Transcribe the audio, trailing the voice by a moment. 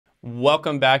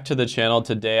Welcome back to the channel.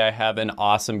 Today I have an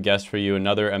awesome guest for you,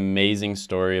 another amazing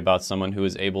story about someone who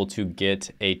was able to get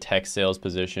a tech sales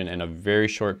position in a very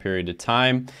short period of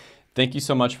time. Thank you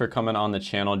so much for coming on the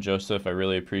channel, Joseph. I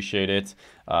really appreciate it.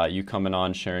 You coming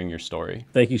on, sharing your story.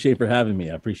 Thank you, Shane, for having me.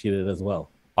 I appreciate it as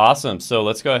well. Awesome. So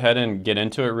let's go ahead and get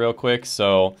into it real quick.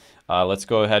 Let's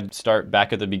go ahead and start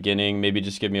back at the beginning. Maybe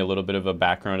just give me a little bit of a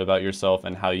background about yourself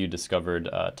and how you discovered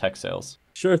tech sales.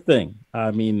 Sure thing. I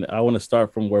mean, I want to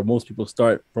start from where most people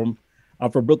start from.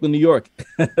 I'm from Brooklyn, New York.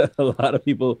 A lot of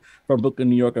people from Brooklyn,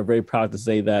 New York are very proud to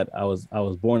say that I was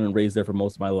born and raised there for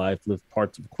most of my life, lived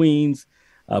parts of Queens,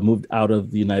 moved out of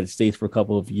the United States for a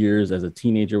couple of years as a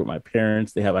teenager with my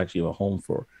parents. They have actually a home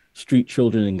for street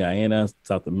children in Guyana,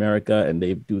 South America, and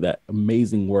they do that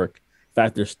amazing work. In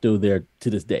fact, they're still there to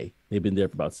this day. They've been there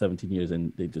for about 17 years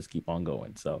and they just keep on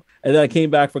going. So, and then I came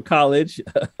back for college.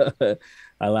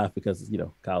 I laugh because,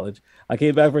 college. I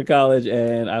came back for college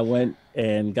and I went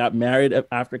and got married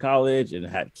after college and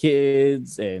had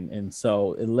kids. And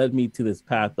so it led me to this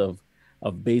path of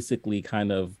basically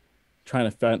kind of trying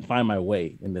to find my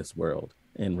way in this world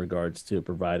in regards to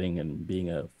providing and being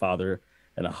a father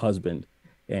and a husband.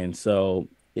 And so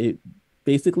it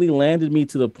basically landed me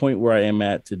to the point where I am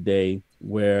at today,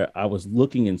 where I was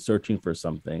looking and searching for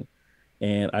something.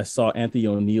 And I saw Anthony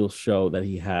O'Neill's show that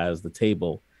he has, The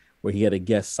Table, where he had a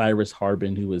guest, Cyrus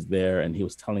Harbin, who was there, and he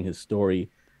was telling his story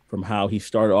from how he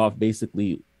started off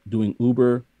basically doing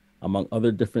Uber, among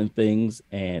other different things.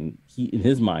 And he, in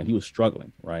his mind, he was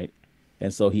struggling, right?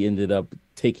 And so he ended up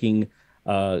taking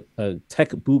a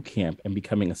tech boot camp and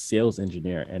becoming a sales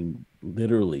engineer, and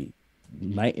literally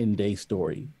night and day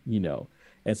story.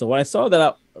 And so when I saw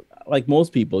that, like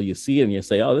most people, you see it and you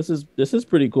say, "Oh, this is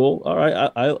pretty cool. All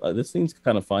right, I this seems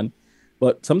kind of fun,"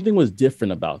 but something was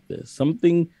different about this.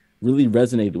 Something really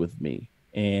resonated with me,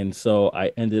 and so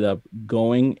I ended up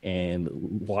going and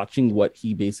watching what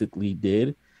he basically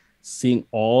did, seeing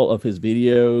all of his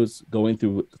videos, going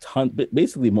through a ton,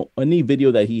 basically any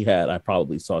video that he had, I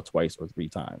probably saw twice or three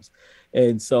times.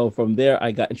 And so from there,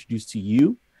 I got introduced to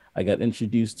you. I got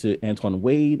introduced to Antoine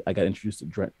Wade. I got introduced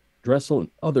to Dressel and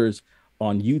others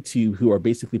on YouTube who are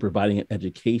basically providing an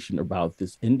education about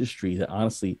this industry that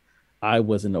honestly I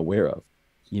wasn't aware of,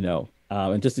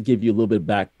 And just to give you a little bit of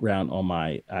background on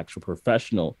my actual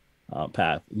professional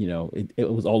path, it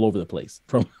was all over the place.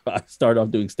 From I started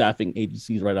off doing staffing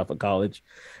agencies right off of college,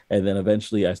 and then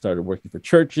eventually I started working for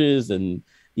churches, and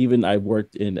even I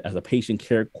worked in as a patient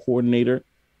care coordinator.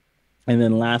 And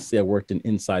then lastly, I worked in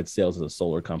inside sales at a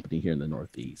solar company here in the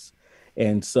Northeast.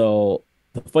 And so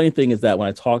the funny thing is that when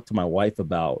I talked to my wife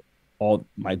about all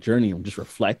my journey, I'm just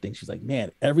reflecting. She's like,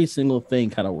 "Man, every single thing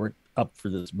kind of worked up for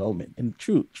this moment." And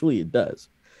truly it does.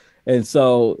 And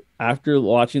so after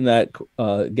watching that,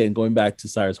 again, going back to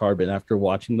Cyrus Harbin, after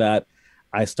watching that,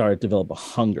 I started to develop a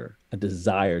hunger, a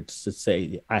desire to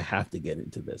say, I have to get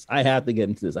into this. I have to get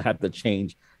into this. I have to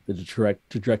change the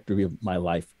trajectory of my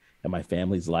life and my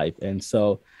family's life. And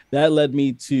so that led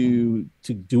me to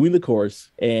doing the course.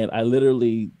 And I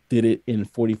literally did it in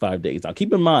 45 days. Now,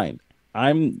 keep in mind,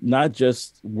 I'm not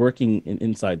just working in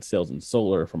inside sales and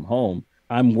solar from home.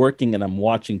 I'm working and I'm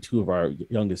watching two of our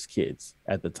youngest kids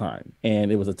at the time.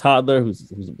 And it was a toddler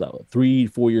who's about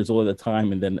 3-4 years old at the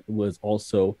time. And then it was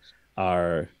also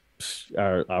our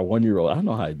 1-year-old. I don't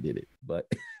know how I did it,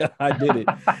 but I did it.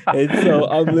 And so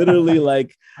I'm literally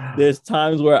like, there's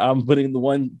times where I'm putting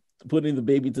the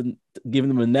baby to giving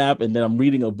them a nap, and then I'm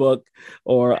reading a book,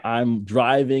 or I'm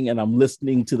driving and I'm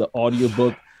listening to the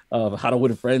audiobook of How to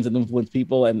Win Friends and Influence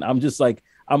People. And I'm just like,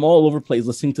 I'm all over the place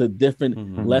listening to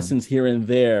different lessons here and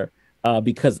there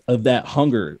because of that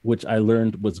hunger, which I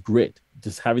learned was grit,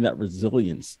 just having that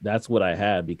resilience. That's what I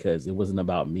had, because it wasn't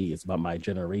about me. It's about my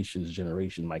generation's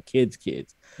generation, my kids'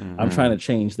 kids. I'm trying to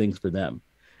change things for them.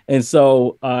 And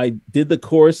so I did the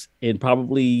course I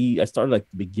started like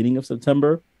the beginning of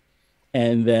September,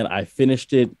 and then I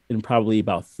finished it in probably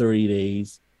about 30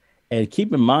 days. And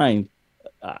keep in mind,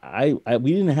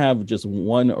 we didn't have just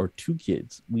one or two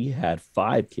kids. We had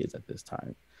 5 kids at this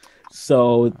time.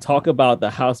 So talk about the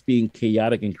house being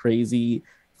chaotic and crazy,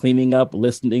 cleaning up,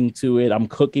 listening to it. I'm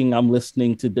cooking, I'm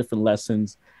listening to different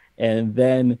lessons. And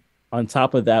then on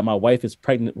top of that, my wife is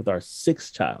pregnant with our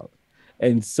 6th child.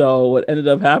 And so what ended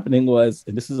up happening was,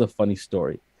 and this is a funny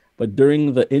story, but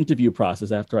during the interview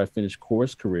process, after I finished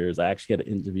Course Careers, I actually had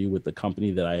an interview with the company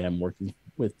that I am working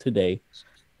with today,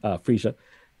 Freesia.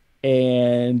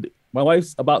 And my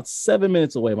wife's about 7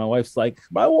 minutes away. My wife's like,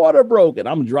 "My water broke," and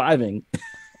I'm driving.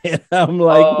 And I'm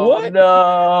like, Oh "What?"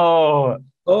 no.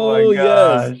 Oh my Oh,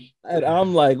 yes. gosh. And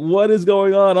I'm like, "What is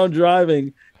going on?" I'm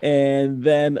driving. And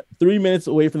then 3 minutes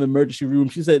away from the emergency room,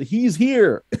 she said, "He's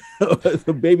here."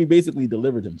 The baby basically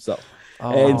delivered himself.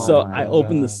 And Oh so my I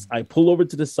opened God. this, I pull over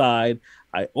to the side,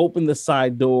 I open the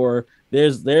side door.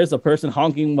 There's a person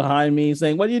honking behind me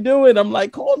saying, "What are you doing?" I'm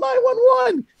like, "Call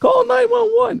 911, call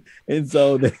 911." And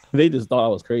so they just thought I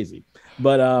was crazy.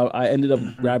 But I ended up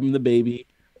grabbing the baby,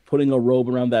 putting a robe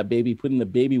around that baby, putting the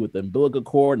baby with the umbilical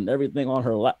cord and everything on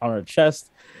her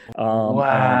chest. And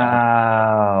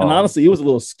Wow. honestly, it was a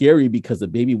little scary because the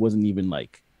baby wasn't even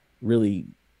like really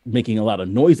making a lot of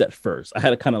noise at first. I had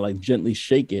to kind of like gently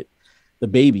shake it, the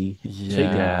baby,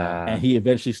 shake him, and Yeah. he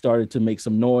eventually started to make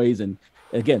some noise. And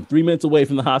again, 3 minutes away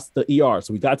from the hospital, the ER.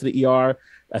 So we got to the ER.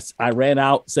 I ran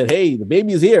out, said, "Hey, the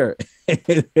baby's here."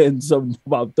 And so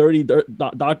about 30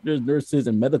 doctors, nurses,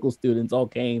 and medical students all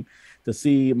came to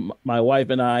see my wife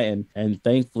and I, and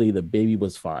thankfully the baby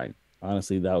was fine.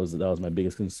 Honestly, that was my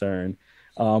biggest concern.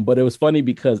 But it was funny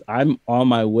because I'm on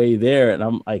my way there, and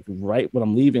I'm like, right when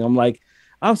I'm leaving, I'm like,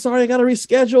 "I'm sorry, I got to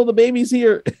reschedule. The baby's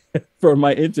here." For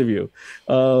my interview.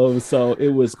 So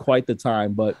it was quite the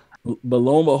time. But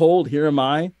lo and behold, here am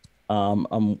I.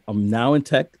 I'm now in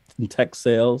tech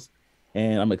sales,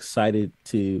 and I'm excited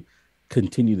to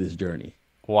continue this journey.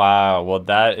 Wow. Well,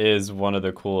 that is one of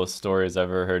the coolest stories I've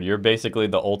ever heard. You're basically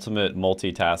the ultimate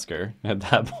multitasker at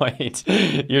that point.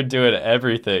 You're doing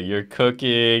everything. You're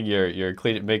cooking, you're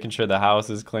clean, making sure the house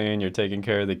is clean, you're taking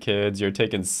care of the kids, you're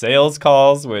taking sales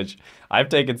calls, which I've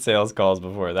taken sales calls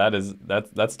before.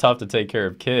 That's tough to take care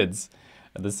of kids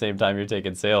at the same time you're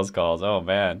taking sales calls. Oh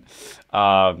man.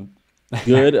 Um,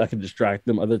 Good. I can distract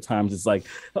them. Other times it's like,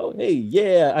 "Oh, hey,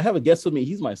 yeah, I have a guest with me.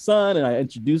 He's my son." And I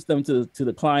introduce them to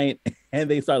the client, and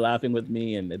they start laughing with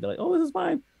me, and they're like, "Oh, this is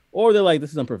fine." Or they're like,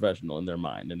 "This is unprofessional," in their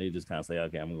mind. And they just kind of say,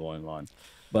 "Okay, I'm going on."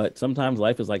 But sometimes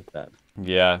life is like that.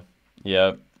 yeah.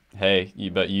 Yeah. Hey,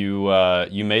 but you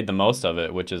made the most of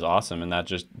it, which is awesome, and that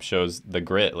just shows the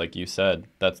grit, like you said.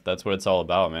 That's what it's all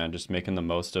about, man. Just making the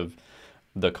most of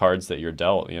the cards that you're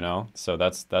dealt, you know? So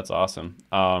that's awesome.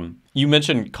 You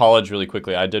mentioned college really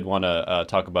quickly. I did want to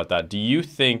talk about that. Do you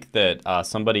think that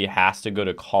somebody has to go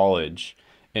to college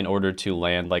in order to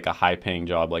land like a high-paying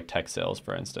job like tech sales,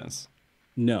 for instance?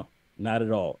 No, not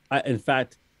at all. In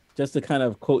fact, just to kind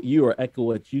of quote you or echo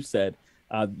what you said,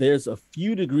 there's a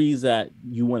few degrees that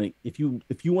you want to, if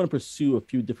you want to pursue a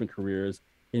few different careers,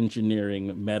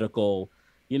 engineering, medical,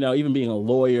 even being a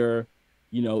lawyer,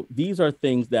 these are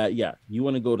things that, yeah, you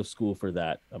want to go to school for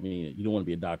that. I mean, you don't want to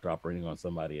be a doctor operating on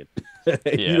somebody.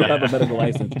 You don't have a medical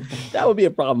license. Yeah. That would be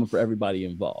a problem for everybody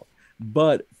involved.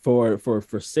 But for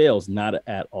sales, not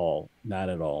at all, not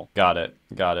at all. Got it.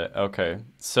 Got it. Okay.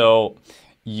 So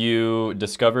you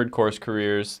discovered course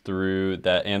careers through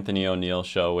that Anthony O'Neill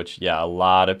show, which, yeah, a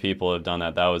lot of people have done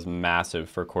that. That was massive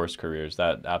for course careers.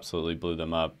 That absolutely blew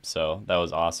them up. So that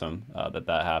was awesome that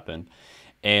happened.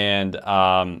 And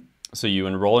so you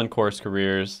enroll in course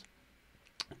careers.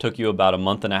 Took you about a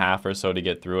month and a half or so to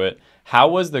get through it. How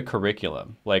was the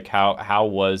curriculum? Like how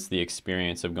was the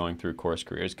experience of going through course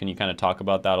careers? Can you kind of talk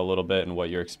about that a little bit and what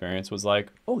your experience was like?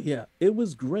 Oh yeah, it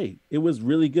was great. It was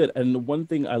really good. And the one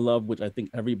thing I love, which I think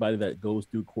everybody that goes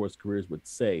through course careers would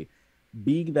say,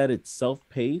 being that it's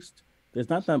self-paced, there's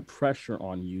not that pressure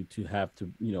on you to have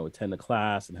to, attend a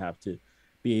class and have to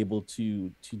be able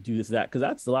to do this, that, because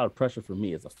that's a lot of pressure for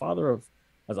me as a father of,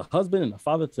 as a husband and a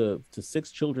father to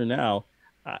six children now.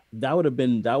 That would have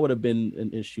been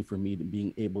an issue for me to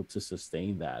being able to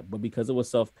sustain that. But because it was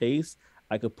self-paced,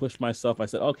 I could push myself. I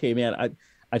said, okay, man,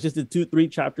 I just did 2-3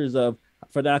 chapters of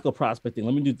fanatical prospecting.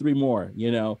 Let me do three more,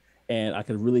 and I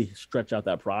could really stretch out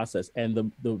that process. And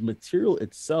the material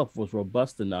itself was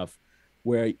robust enough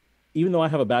where even though I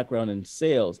have a background in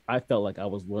sales, I felt like I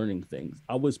was learning things.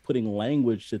 I was putting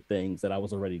language to things that I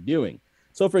was already doing.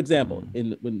 So, for example,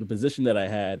 Mm. in the position that I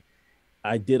had,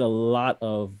 I did a lot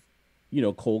of,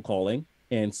 cold calling.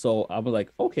 And so I was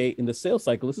like, okay, in the sales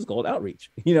cycle, this is called outreach,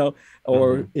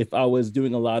 or Mhm. if I was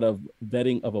doing a lot of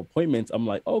vetting of appointments, I'm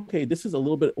like, okay, this is a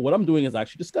little bit, what I'm doing is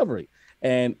actually discovery.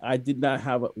 And I did not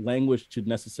have a language to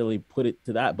necessarily put it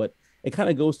to that, but it kind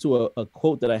of goes to a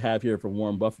quote that I have here from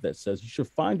Warren Buffett that says, if you should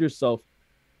find yourself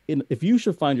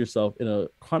in a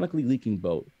chronically leaking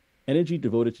boat, energy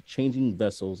devoted to changing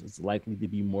vessels is likely to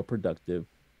be more productive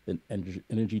than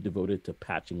energy devoted to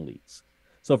patching leaks.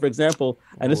 So, for example,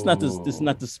 and this is not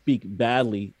Ooh. to speak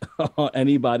badly on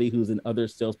anybody who's in other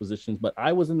sales positions, but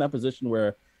I was in that position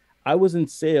where I was in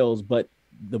sales, but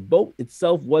the boat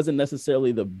itself wasn't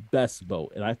necessarily the best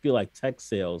boat. And I feel like tech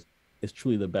sales is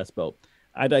truly the best boat.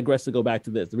 I digress to go back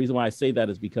to this. The reason why I say that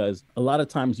is because a lot of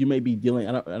times you may be dealing,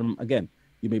 again,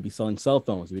 you may be selling cell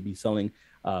phones, you may be selling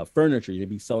furniture. You may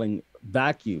be selling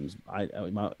vacuums.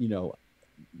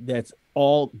 That's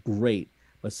all great.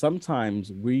 But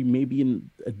sometimes we may be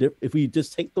if we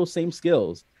just take those same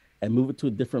skills and move it to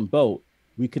a different boat,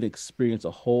 we could experience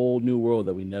a whole new world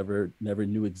that we never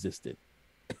knew existed.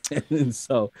 And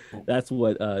so that's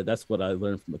what I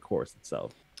learned from the course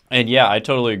itself. And yeah, I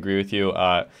totally agree with you.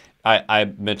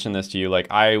 I mentioned this to you. Like,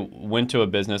 I went to a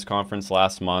business conference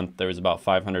last month. There was about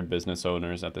 500 business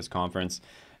owners at this conference.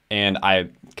 And I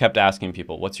kept asking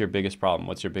people, what's your biggest problem?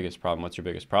 What's your biggest problem? What's your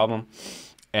biggest problem?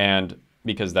 And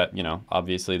because that,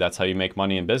 obviously that's how you make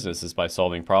money in business, is by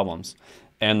solving problems.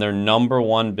 And their number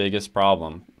one biggest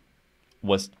problem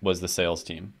was the sales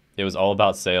team. It was all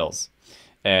about sales.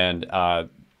 And a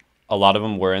lot of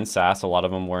them were in SaaS, a lot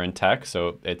of them were in tech,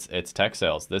 so it's tech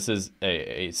sales. This is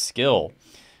a skill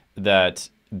that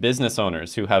business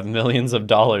owners who have millions of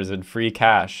dollars in free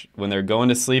cash, when they're going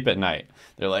to sleep at night,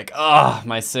 they're like,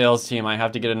 my sales team, I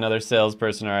have to get another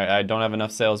salesperson, or I don't have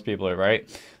enough salespeople, right?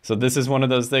 So this is one of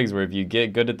those things where if you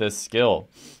get good at this skill,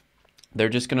 they're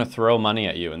just going to throw money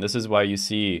at you. And this is why you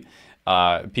see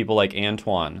people like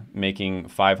Antoine making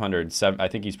 500, I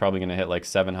think he's probably going to hit like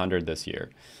 700 this year,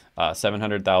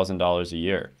 $700,000 a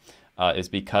year, is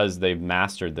because they've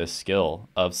mastered this skill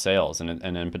of sales. And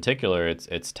in particular,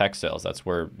 it's tech sales. That's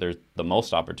where there's the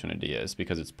most opportunity is,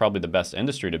 because it's probably the best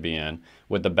industry to be in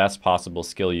with the best possible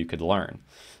skill you could learn.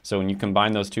 So when you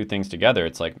combine those two things together,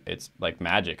 it's like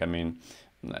magic. I mean,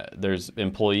 there's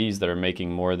employees that are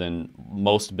making more than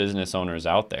most business owners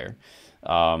out there.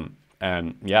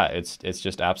 And yeah, it's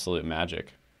just absolute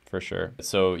magic for sure.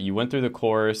 So you went through the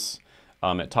course.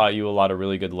 It taught you a lot of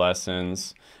really good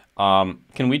lessons.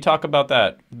 Can we talk about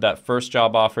that first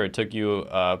job offer? It took you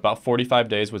about 45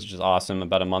 days, which is awesome,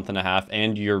 about a month and a half,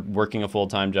 and you're working a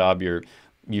full-time job.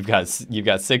 You've got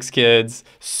 6 kids,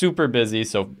 super busy.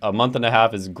 So a month and a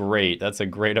half is great. That's a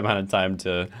great amount of time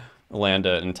to land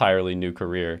an entirely new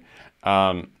career.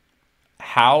 How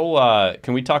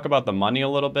can we talk about the money a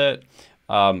little bit?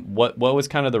 What was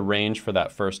kind of the range for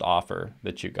that first offer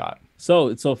that you got? So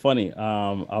it's so funny.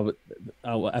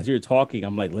 As you're talking,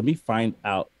 I'm like, let me find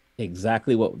out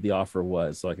exactly what the offer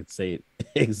was so I could say it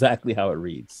exactly how it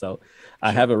reads. So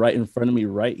I have it right in front of me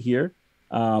right here.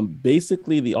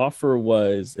 Basically, the offer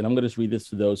was, and I'm going to just read this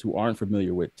to those who aren't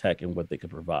familiar with tech and what they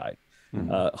could provide.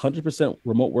 100%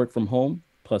 remote work from home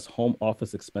plus home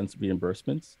office expense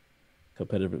reimbursements,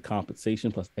 competitive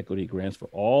compensation plus equity grants for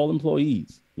all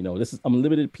employees. This is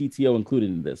unlimited PTO included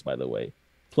in this, by the way,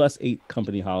 plus 8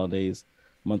 company holidays,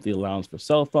 monthly allowance for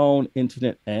cell phone,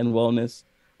 internet, and wellness.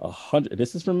 100.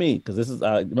 This is for me because this is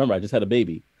remember I just had a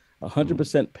baby.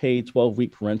 100% paid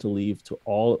 12-week parental leave to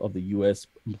all of the U.S.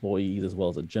 employees, as well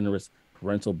as a generous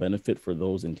parental benefit for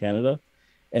those in Canada,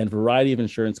 and variety of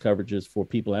insurance coverages for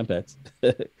people and pets,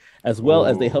 as well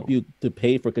as they help you to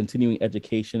pay for continuing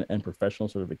education and professional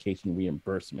certification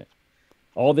reimbursement.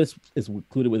 All this is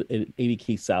included with an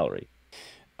 80K salary.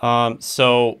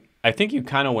 So I think you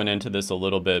kind of went into this a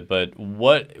little bit, but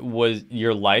what was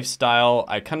your lifestyle?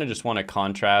 I kind of just want to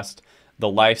contrast the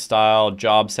lifestyle,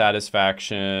 job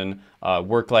satisfaction,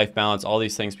 work-life balance, all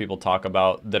these things people talk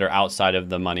about that are outside of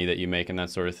the money that you make and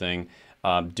that sort of thing.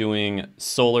 Doing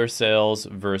solar sales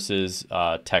versus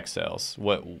tech sales.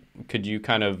 What could you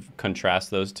kind of contrast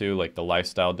those two, like the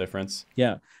lifestyle difference?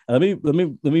 Yeah, let me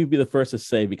be the first to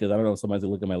say, because I don't know if somebody's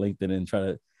gonna look at my LinkedIn and try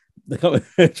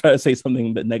to say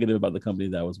something negative about the company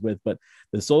that I was with. But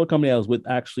the solar company I was with,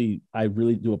 actually, I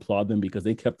really do applaud them because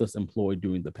they kept us employed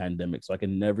during the pandemic. So I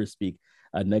can never speak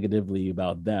negatively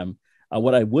about them.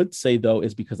 What I would say though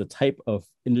is because the type of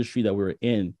industry that we're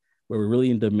in, where we're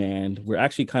really in demand. We're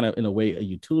actually kind of, in a way, a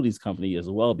utilities company as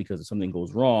well, because if something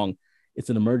goes wrong, it's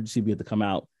an emergency. We have to come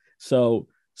out. So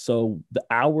the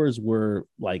hours were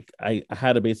like, I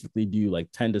had to basically do like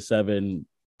 10 to 7,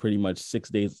 pretty much 6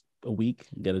 days a week,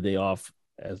 get a day off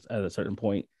at a certain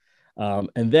point.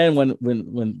 And then when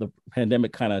the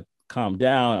pandemic kind of calmed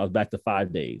down, I was back to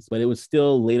 5 days, but it was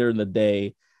still later in the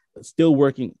day, still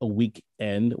working a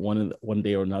weekend, one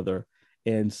day or another.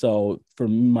 And so for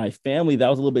my family, that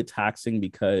was a little bit taxing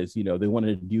because, they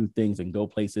wanted to do things and go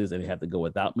places and they had to go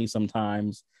without me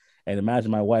sometimes. And imagine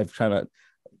my wife trying to,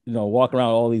 walk around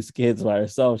all these kids by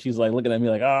herself. She's like looking at me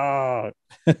like, so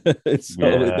that's a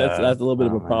little bit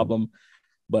of a problem.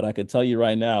 But I could tell you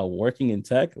right now, working in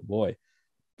tech, boy,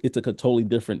 it's a totally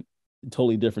different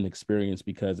experience,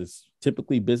 because it's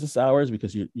typically business hours,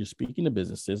 because you're speaking to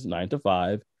businesses 9 to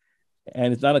 5.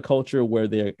 And it's not a culture where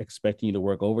they're expecting you to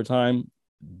work overtime.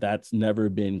 That's never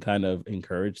been kind of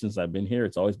encouraged since I've been here.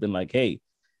 It's always been like, hey,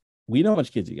 we know how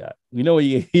much kids you got. We know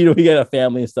you know you got a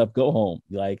family and stuff. Go home.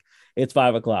 Like it's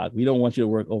 5 o'clock. We don't want you to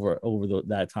work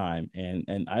that time.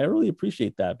 And I really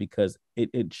appreciate that because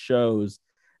it shows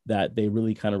that they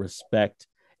really kind of respect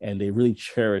and they really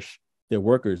cherish their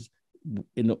workers.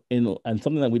 In and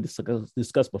something that we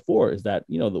discussed before is that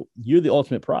you're the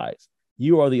ultimate prize.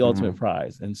 You are the ultimate Mhm.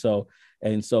 prize, and so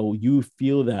you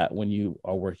feel that when you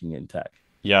are working in tech.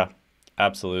 Yeah,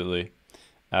 absolutely.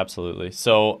 Absolutely.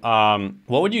 So,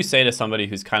 what would you say to somebody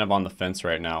who's kind of on the fence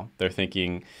right now? They're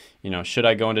thinking, should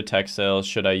I go into tech sales?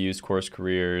 Should I use Course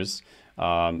Careers?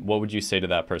 What would you say to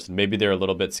that person? Maybe they're a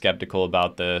little bit skeptical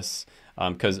about this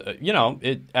because,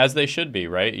 it as they should be,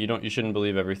 right? You shouldn't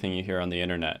believe everything you hear on the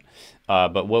internet.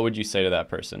 But what would you say to that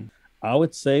person? I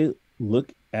would say,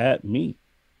 look at me.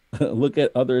 Look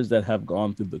at others that have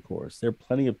gone through the course. There are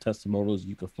plenty of testimonials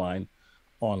you could find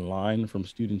online from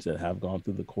students that have gone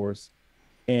through the course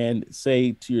and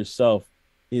say to yourself,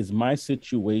 is my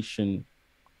situation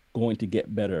going to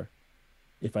get better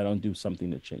if I don't do something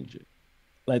to change it?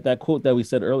 Like that quote that we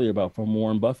said earlier about from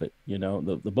Warren Buffett,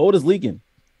 the boat is leaking.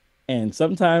 And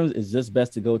sometimes it's just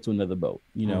best to go to another boat.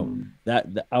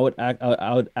 That I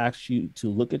would ask you to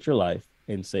look at your life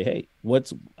and say, hey,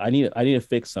 I need to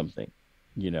fix something.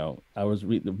 I was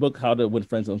reading the book How to Win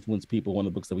Friends and Influence People, one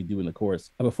of the books that we do in the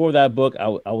course. And before that book,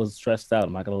 I was stressed out.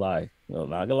 I'm not gonna lie. Well,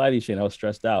 not gonna lie to you, Shane. I was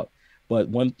stressed out. But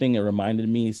one thing it reminded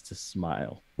me is to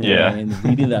smile. Yeah. And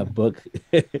reading that book,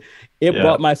 it Yeah.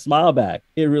 brought my smile back.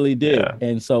 It really did. Yeah.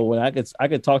 And so when I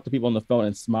could talk to people on the phone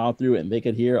and smile through it, and they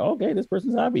could hear, okay, this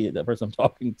person's happy, that person I'm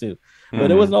talking to.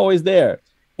 But it Hmm. wasn't always there.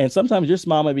 And sometimes your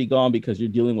smile might be gone because you're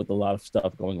dealing with a lot of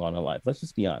stuff going on in life. Let's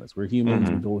just be honest. We're humans,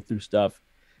 we Hmm. go through stuff.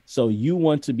 So you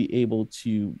want to be able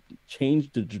to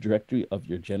change the trajectory of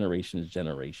your generation's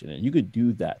generation. And you could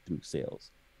do that through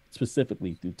sales,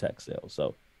 specifically through tech sales.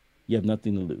 So you have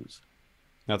nothing to lose.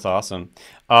 That's awesome.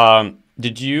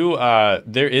 Did you?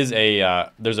 There's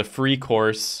a free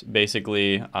course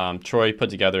basically. Troy put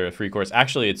together a free course.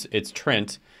 Actually, it's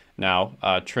Trent now.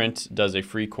 Trent does a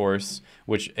free course,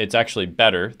 which it's actually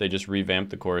better. They just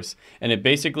revamped the course, and it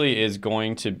basically is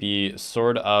going to be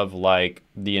sort of like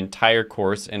the entire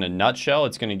course in a nutshell.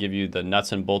 It's going to give you the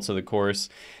nuts and bolts of the course.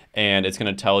 And it's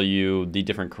going to tell you the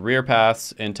different career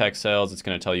paths in tech sales. It's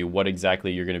going to tell you what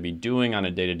exactly you're going to be doing on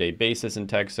a day-to-day basis in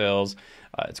tech sales.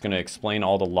 It's going to explain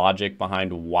all the logic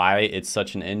behind why it's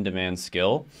such an in-demand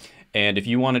skill. And if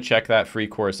you want to check that free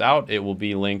course out, it will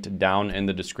be linked down in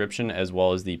the description as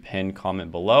well as the pinned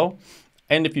comment below.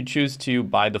 And if you choose to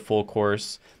buy the full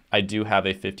course, I do have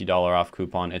a $50 off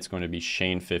coupon. It's going to be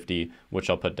Shane50, which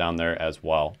I'll put down there as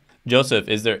well. Joseph,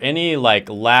 is there any like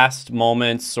last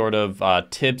moments sort of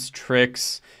tips,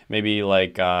 tricks, maybe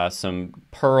like some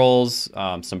pearls,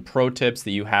 some pro tips that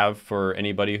you have for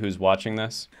anybody who's watching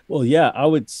this? Well, yeah, I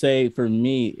would say for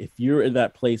me, if you're in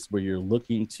that place where you're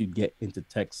looking to get into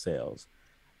tech sales,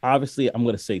 obviously I'm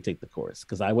going to say take the course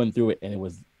because I went through it and it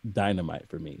was dynamite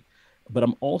for me. But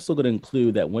I'm also going to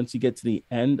include that once you get to the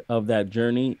end of that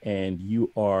journey and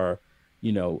you are,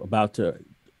 about to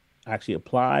actually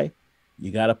apply, you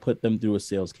got to put them through a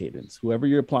sales cadence. Whoever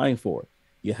you're applying for,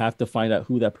 you have to find out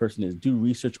who that person is. Do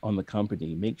research on the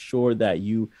company. Make sure that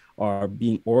you are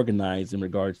being organized in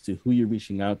regards to who you're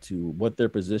reaching out to, what their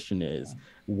position is,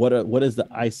 what is the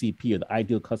ICP or the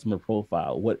ideal customer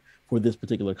profile, what for this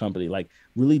particular company. Like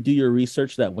really do your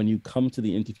research that when you come to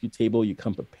the interview table, you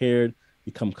come prepared,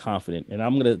 you come confident. And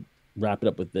I'm gonna wrap it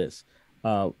up with this.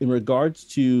 In regards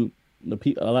to the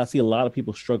people, I see a lot of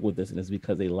people struggle with this, and it's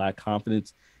because they lack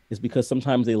confidence. It's because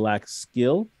sometimes they lack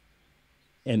skill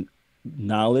and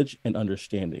knowledge and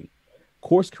understanding.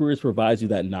 Course Careers provides you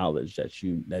that knowledge that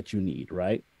you need,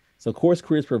 right? So Course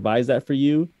Careers provides that for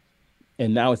you,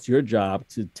 and now it's your job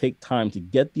to take time to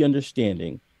get the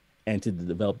understanding and to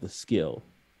develop the skill.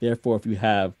 Therefore, if you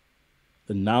have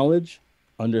the knowledge,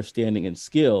 understanding, and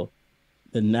skill,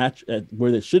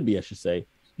 where it should be, I should say,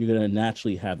 you're going to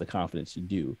naturally have the confidence to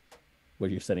do what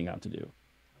you're setting out to do.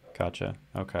 Gotcha.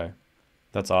 Okay.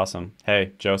 That's awesome.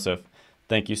 Hey, Joseph,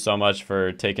 thank you so much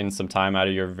for taking some time out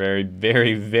of your very,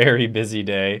 very, very busy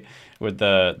day with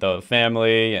the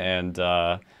family and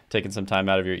taking some time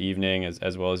out of your evening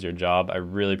as well as your job. I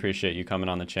really appreciate you coming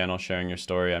on the channel, sharing your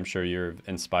story. I'm sure you've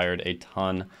inspired a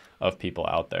ton of people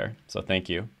out there. So thank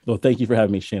you. Well, thank you for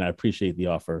having me, Shane. I appreciate the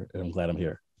offer, and I'm glad I'm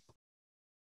here.